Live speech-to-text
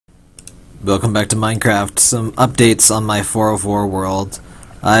Welcome back to Minecraft. Some updates on my 404 world.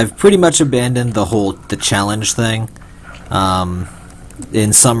 I've pretty much abandoned the challenge thing,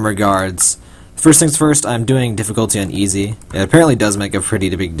 in some regards. First things first, I'm doing difficulty on easy. It apparently does make a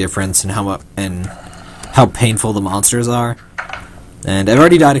pretty big difference in how painful the monsters are. And I've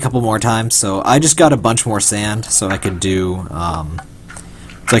already died a couple more times, so I just got a bunch more sand so I could do, so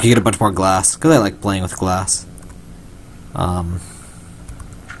I could get a bunch more glass, because I like playing with glass.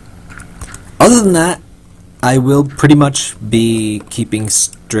 Other than that, I will pretty much be keeping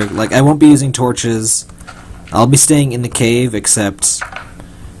strict, like, I won't be using torches. I'll be staying in the cave, except,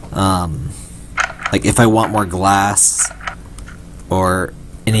 like, if I want more glass, or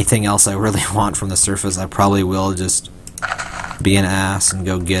anything else I really want from the surface, I probably will just be an ass and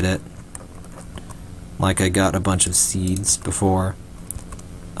go get it. Like I got a bunch of seeds before.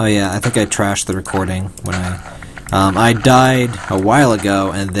 Oh yeah, I think I trashed the recording when I died a while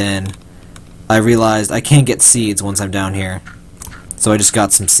ago, and then I realized I can't get seeds once I'm down here. So I just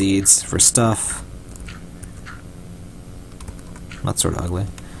got some seeds for stuff. That's sort of ugly.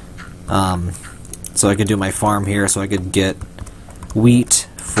 So I could do my farm here, so I could get wheat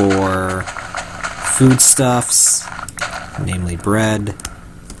for foodstuffs, namely bread.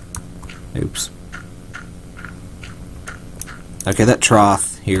 Oops. Okay, that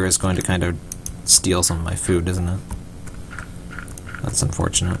trough here is going to kind of steal some of my food, isn't it? That's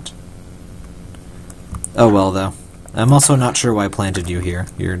unfortunate. Oh well, though. I'm also not sure why I planted you here.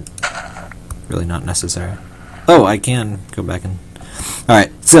 You're really not necessary. Oh, I can go back and...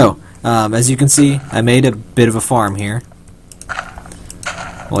 Alright, so, as you can see, I made a bit of a farm here.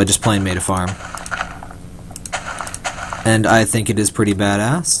 Well, I just plain made a farm. And I think it is pretty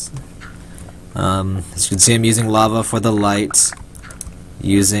badass. As you can see, I'm using lava for the light,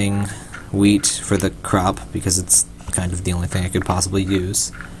 using wheat for the crop, because it's kind of the only thing I could possibly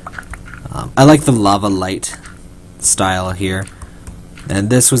use. I like the lava light style here, and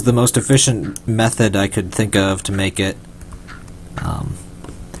this was the most efficient method I could think of to make it.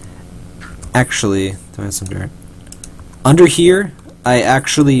 Actually, do I have some dirt? Under here, I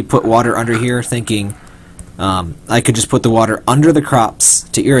actually put water under here, thinking I could just put the water under the crops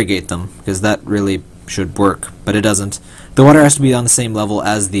to irrigate them, because that really should work, but it doesn't. The water has to be on the same level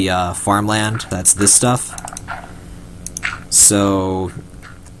as the farmland, that's this stuff. So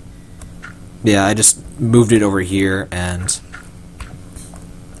yeah, I just moved it over here, and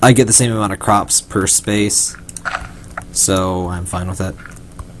I get the same amount of crops per space, so I'm fine with it.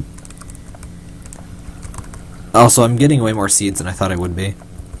 Also, I'm getting way more seeds than I thought I would be.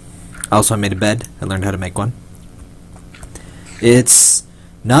 Also, I made a bed. I learned how to make one. It's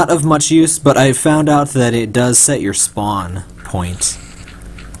not of much use, but I found out that it does set your spawn point.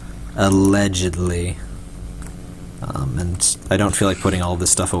 Allegedly. And I don't feel like putting all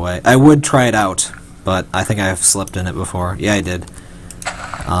this stuff away. I would try it out, but I think I have slept in it before. Yeah, I did.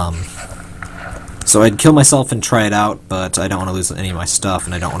 So I'd kill myself and try it out, but I don't want to lose any of my stuff,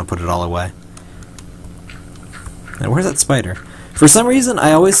 and I don't want to put it all away. And where's that spider? For some reason,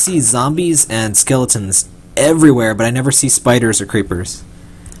 I always see zombies and skeletons everywhere, but I never see spiders or creepers.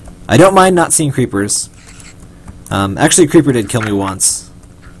 I don't mind not seeing creepers. Actually, a creeper did kill me once.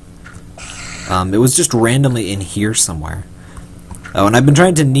 It was just randomly in here somewhere. Oh, and I've been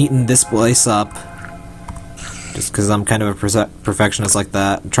trying to neaten this place up, just because I'm kind of a perfectionist like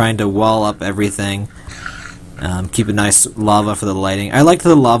that. I'm trying to wall up everything, keep a nice lava for the lighting. I like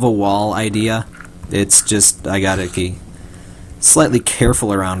the lava wall idea. It's just, I gotta be slightly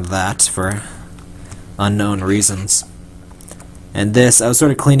careful around that for unknown reasons. And this, I was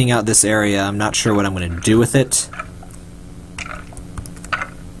sort of cleaning out this area. I'm not sure what I'm going to do with it.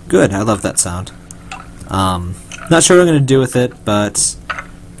 Good, I love that sound. Not sure what I'm going to do with it, but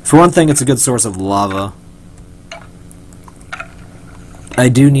for one thing, it's a good source of lava. I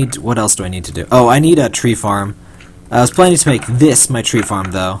do need... What else do I need to do? Oh, I need a tree farm. I was planning to make this my tree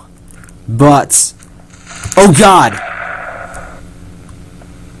farm, though. But... Oh, God!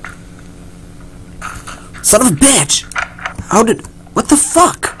 Son of a bitch! How did... What the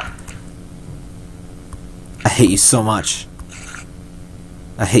fuck? I hate you so much.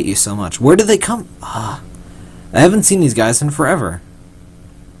 I hate you so much. Where did they come? I haven't seen these guys in forever.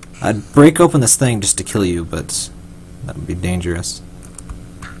 I'd break open this thing just to kill you, but that would be dangerous.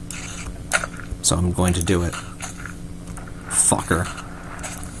 So I'm going to do it. Fucker.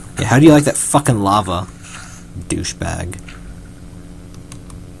 Yeah, how do you like that fucking lava? Douchebag.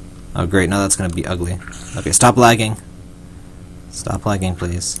 Oh great, now that's gonna be ugly. Okay, stop lagging. Stop lagging,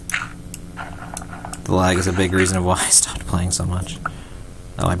 please. The lag is a big reason of why I stopped playing so much.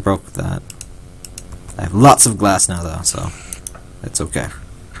 Oh, I broke that. I have lots of glass now, though, so it's okay.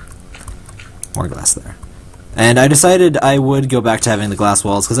 More glass there. And I decided I would go back to having the glass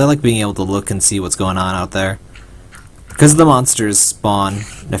walls because I like being able to look and see what's going on out there. Because the monsters spawn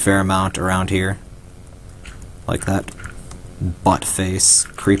a fair amount around here. Like that butt face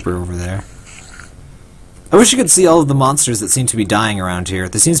creeper over there. I wish you could see all of the monsters that seem to be dying around here.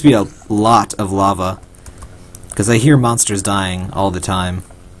 There seems to be a lot of lava. Because I hear monsters dying all the time.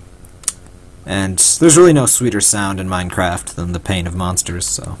 And there's really no sweeter sound in Minecraft than the pain of monsters,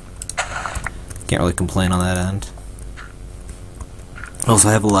 so can't really complain on that end. Also,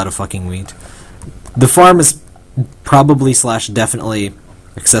 I have a lot of fucking wheat. The farm is probably / definitely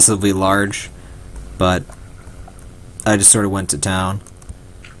excessively large, but I just sort of went to town.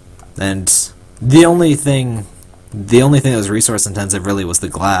 And the only thing that was resource intensive really was the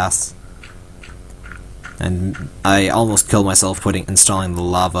glass. And I almost killed myself installing the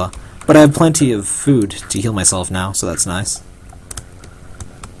lava. But I have plenty of food to heal myself now, so that's nice.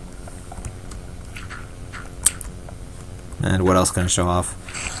 And what else can I show off?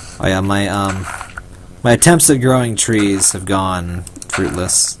 Oh yeah, my attempts at growing trees have gone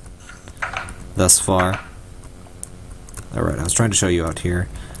fruitless thus far. Alright, I was trying to show you out here.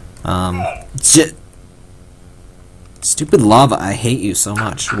 Stupid lava, I hate you so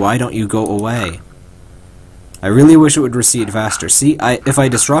much. Why don't you go away? I really wish it would recede faster. See, if I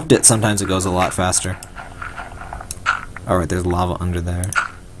disrupt it, sometimes it goes a lot faster. Alright, there's lava under there.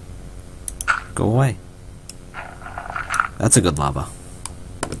 Go away. That's a good lava.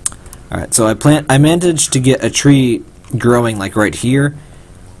 Alright, so I managed to get a tree growing like right here,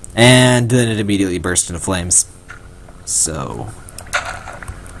 and then it immediately burst into flames. So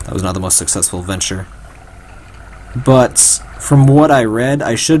that was not the most successful venture. But from what I read,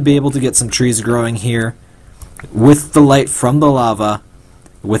 I should be able to get some trees growing here with the light from the lava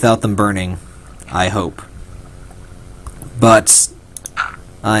without them burning, I hope. But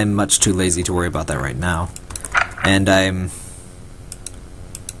I'm much too lazy to worry about that right now. And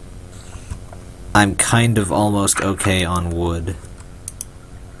I'm kind of almost okay on wood.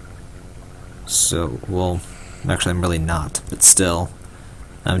 So, well, actually I'm really not, but still.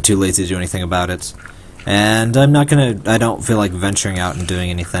 I'm too lazy to do anything about it. And I don't feel like venturing out and doing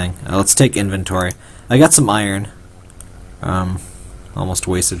anything. Let's take inventory. I got some iron. Almost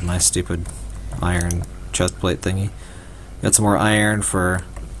wasted my stupid iron chest plate thingy. Got some more iron for...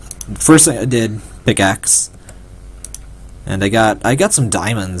 First thing I did, pickaxe. And I got some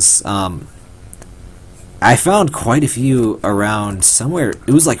diamonds. I found quite a few around somewhere.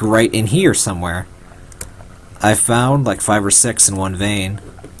 It was like right in here somewhere. I found like 5 or 6 in one vein.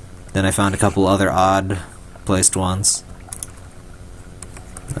 Then I found a couple other odd placed ones.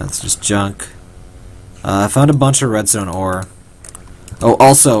 That's just junk. I found a bunch of redstone ore. Oh,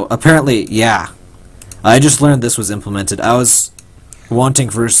 also, apparently, yeah. I just learned this was implemented. I was wanting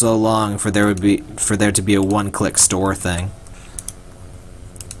for so long for there to be a one-click store thing.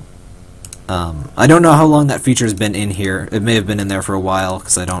 I don't know how long that feature's been in here. It may have been in there for a while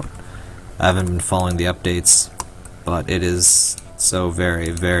because I haven't been following the updates, but it is so very,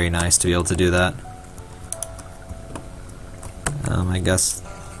 very nice to be able to do that. I guess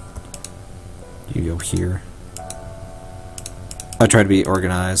you go here. I try to be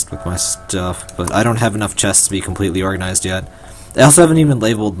organized with my stuff, but I don't have enough chests to be completely organized yet. I also haven't even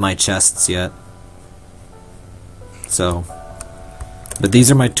labeled my chests yet. So, but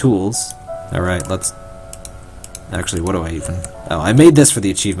these are my tools. Alright, let's... Actually, what do I even... Oh, I made this for the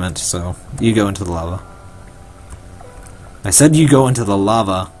achievement, so you go into the lava. I said you go into the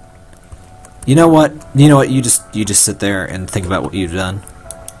lava. You know what? You just sit there and think about what you've done.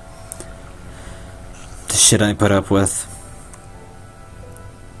 The shit I put up with.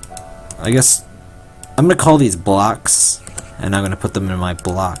 I guess I'm gonna call these blocks, and I'm gonna put them in my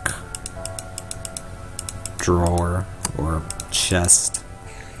block drawer or chest.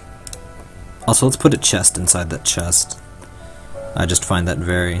 Also, let's put a chest inside that chest. I just find that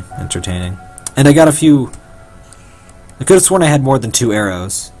very entertaining. And I got a few... I could have sworn I had more than 2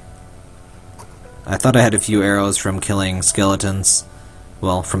 arrows. I thought I had a few arrows from killing skeletons.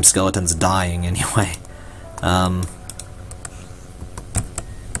 Well, from skeletons dying, anyway.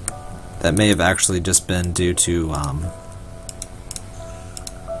 That may have actually just been due to,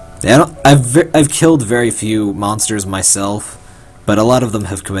 I've killed very few monsters myself, but a lot of them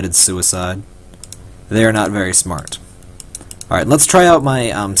have committed suicide. They are not very smart. Alright, let's try out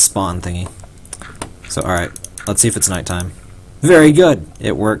my, spawn thingy. So, alright, let's see if it's nighttime. Very good!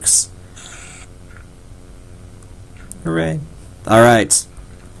 It works. Hooray. Alright.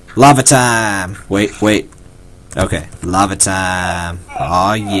 Lava time! Wait. Okay, lava time.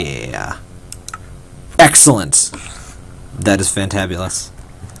 Aw, yeah. Excellent! That is fantabulous.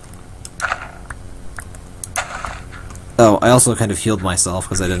 Oh, I also kind of healed myself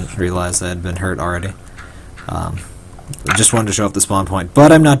because I didn't realize I had been hurt already. I just wanted to show off the spawn point,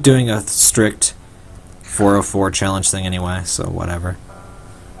 but I'm not doing a strict 404 challenge thing anyway, so whatever.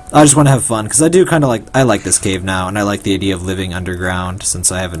 I just want to have fun, because I do kind of like this cave now, and I like the idea of living underground,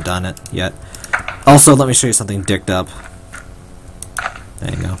 since I haven't done it yet. Also, let me show you something dicked up.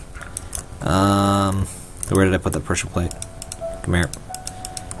 There you go. Where did I put the pressure plate? Come here.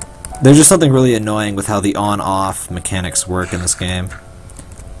 There's just something really annoying with how the on-off mechanics work in this game.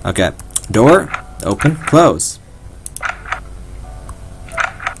 Okay. Door, open, close.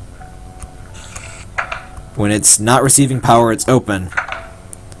 When it's not receiving power, it's open.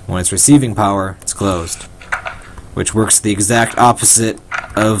 When it's receiving power, it's closed. Which works the exact opposite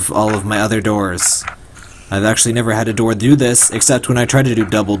of all of my other doors. I've actually never had a door do this, except when I try to do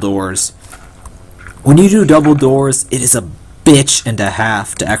double doors. When you do double doors, it is a bitch and a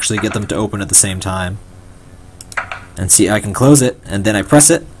half to actually get them to open at the same time. And see, I can close it, and then I press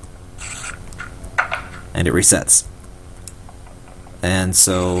it, and it resets. And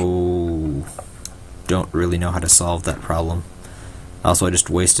so, don't really know how to solve that problem. Also, I just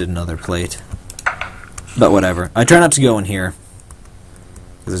wasted another plate. But whatever. I try not to go in here,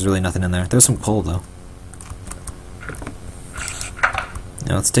 because there's really nothing in there. There's some coal, though.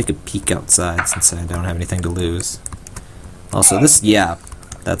 Now let's take a peek outside, since I don't have anything to lose. Also, this, yeah,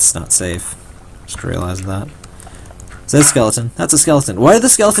 that's not safe. Just realized that. Is that a skeleton? That's a skeleton. Why do the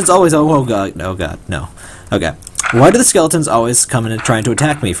skeletons always... Oh god, no. Okay. Why do the skeletons always come in and trying to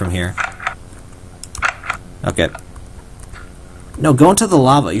attack me from here? Okay. No, go into the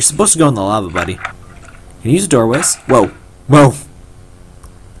lava. You're supposed to go in the lava, buddy. Can you use doorways? Whoa. Whoa.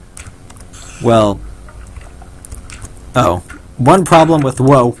 Well. Oh. One problem with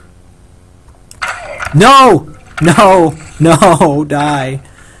whoa. No! No! No! Die.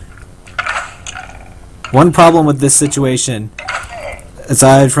 One problem with this situation,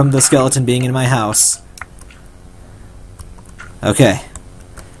 aside from the skeleton being in my house. Okay.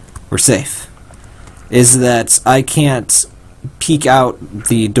 We're safe. Is that I can't peek out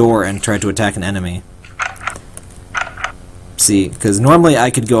the door and try to attack an enemy. See, because normally I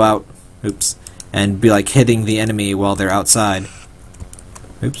could go out, oops, and be like hitting the enemy while they're outside.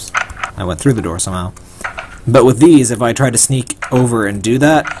 Oops, I went through the door somehow. But with these, if I try to sneak over and do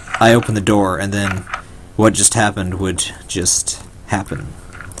that, I open the door, and then what just happened would just happen.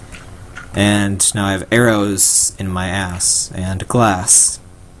 And now I have arrows in my ass, and glass,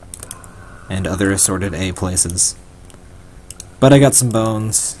 and other assorted A places. But I got some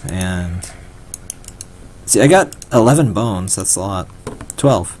bones, and... See, I got 11 bones, that's a lot.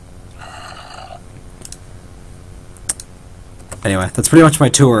 12. Anyway, that's pretty much my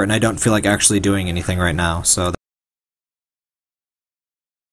tour, and I don't feel like actually doing anything right now, so...